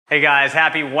Hey guys,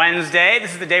 happy Wednesday.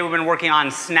 This is the day we've been working on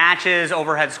snatches,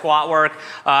 overhead squat work.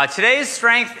 Today's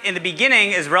strength in the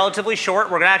beginning is relatively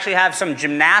short. We're gonna actually have some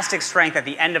gymnastic strength at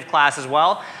the end of class as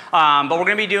well. But we're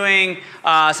gonna be doing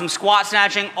some squat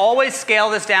snatching. Always scale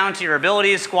this down to your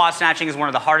abilities. Squat snatching is one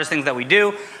of the hardest things that we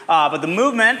do. But the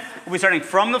movement, we'll be starting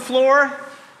from the floor,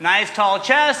 nice tall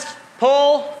chest,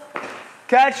 pull,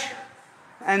 catch,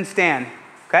 and stand,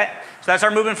 okay? So that's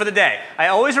our movement for the day. I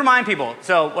always remind people,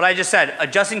 so what I just said,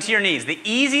 adjusting to your knees. The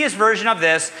easiest version of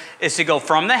this is to go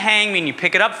from the hang, meaning you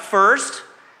pick it up first,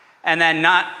 and then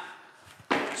not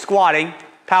squatting,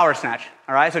 power snatch,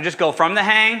 all right? So just go from the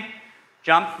hang,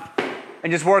 jump,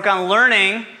 and just work on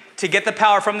learning to get the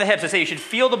power from the hips. I say you should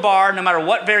feel the bar, no matter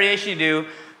what variation you do,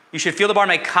 you should feel the bar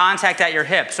make contact at your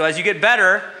hip. So as you get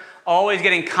better, always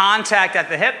getting contact at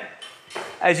the hip.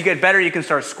 As you get better, you can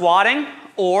start squatting,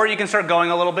 or you can start going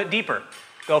a little bit deeper.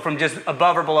 Go from just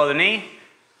above or below the knee.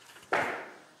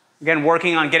 Again,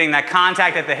 working on getting that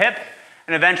contact at the hip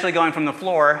and eventually going from the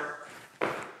floor.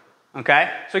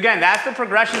 Okay? So again, that's the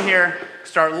progression here.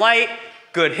 Start light,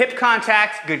 good hip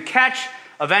contact, good catch.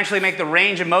 Eventually make the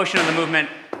range of motion of the movement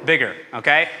bigger.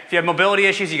 Okay? If you have mobility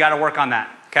issues, you got to work on that.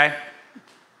 Okay?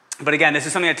 But again, this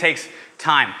is something that takes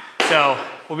time. So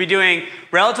we'll be doing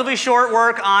relatively short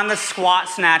work on the squat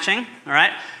snatching. All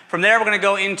right? From there, we're going to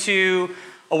go into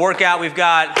a workout. We've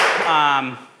got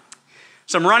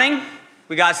some running.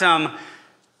 We got some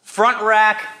front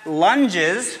rack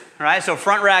lunges, right? So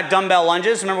front rack dumbbell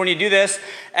lunges. Remember when you do this,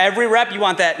 every rep you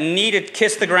want that knee to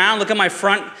kiss the ground. Look at my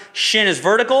front shin is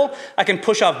vertical. I can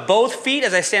push off both feet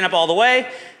as I stand up all the way.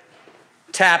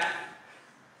 Tap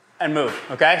and move,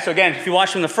 okay? So again, if you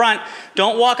watch from the front,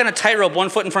 don't walk on a tightrope one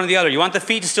foot in front of the other. You want the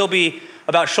feet to still be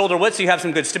about shoulder width so you have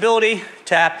some good stability.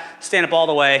 Tap, stand up all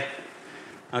the way,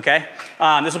 okay?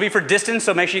 This will be for distance,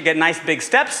 so make sure you get nice big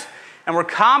steps. And we're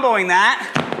comboing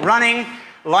that, running,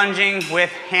 lunging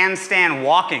with handstand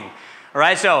walking, all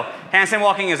right? So handstand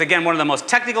walking is, again, one of the most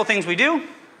technical things we do.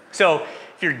 So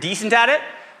if you're decent at it,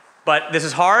 but this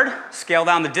is hard, scale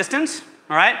down the distance,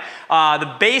 all right?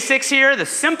 The basics here, the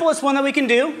simplest one that we can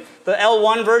do, the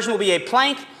L1 version will be a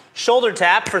plank, shoulder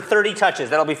tap for 30 touches.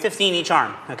 That'll be 15 each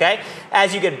arm, okay?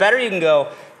 As you get better, you can go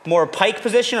more pike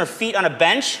position or feet on a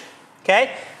bench,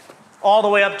 okay? All the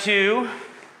way up to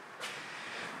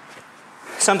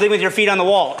something with your feet on the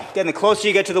wall. Again, the closer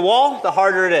you get to the wall, the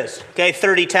harder it is, okay?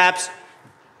 30 taps,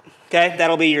 okay?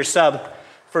 That'll be your sub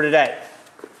for today,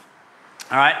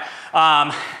 all right?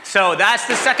 So that's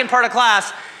the second part of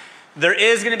class. There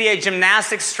is going to be a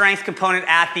gymnastic strength component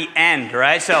at the end,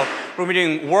 right? So we're going to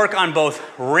be doing work on both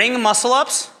ring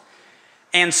muscle-ups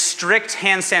and strict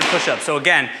handstand push-ups. So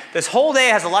again, this whole day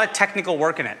has a lot of technical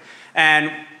work in it.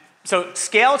 And so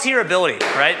scale to your ability,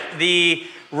 right? The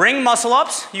ring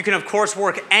muscle-ups, you can of course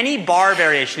work any bar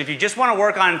variation. If you just want to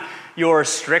work on your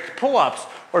strict pull-ups,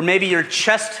 or maybe your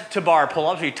chest to bar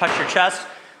pull-ups, where you touch your chest,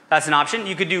 that's an option.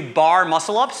 You could do bar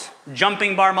muscle-ups,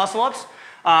 jumping bar muscle-ups.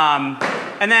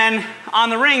 And then on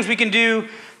the rings, we can do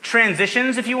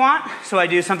transitions if you want. So I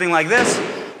do something like this,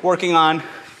 working on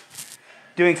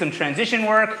doing some transition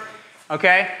work,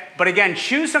 okay? But again,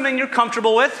 choose something you're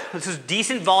comfortable with. This is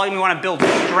decent volume. We want to build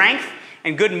strength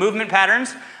and good movement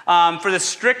patterns. For the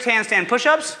strict handstand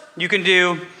push-ups, you can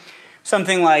do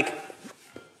something like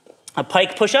a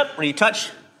pike push-up where you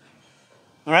touch,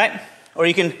 all right? Or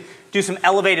you can do some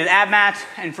elevated ab mats.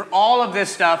 And for all of this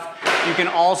stuff, you can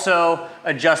also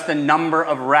adjust the number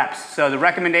of reps. So the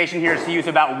recommendation here is to use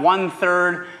about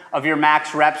 1/3 of your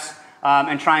max reps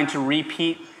and trying to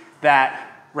repeat that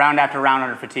round after round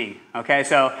under fatigue. Okay,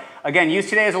 so again, use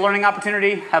today as a learning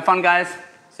opportunity. Have fun, guys.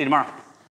 See you tomorrow.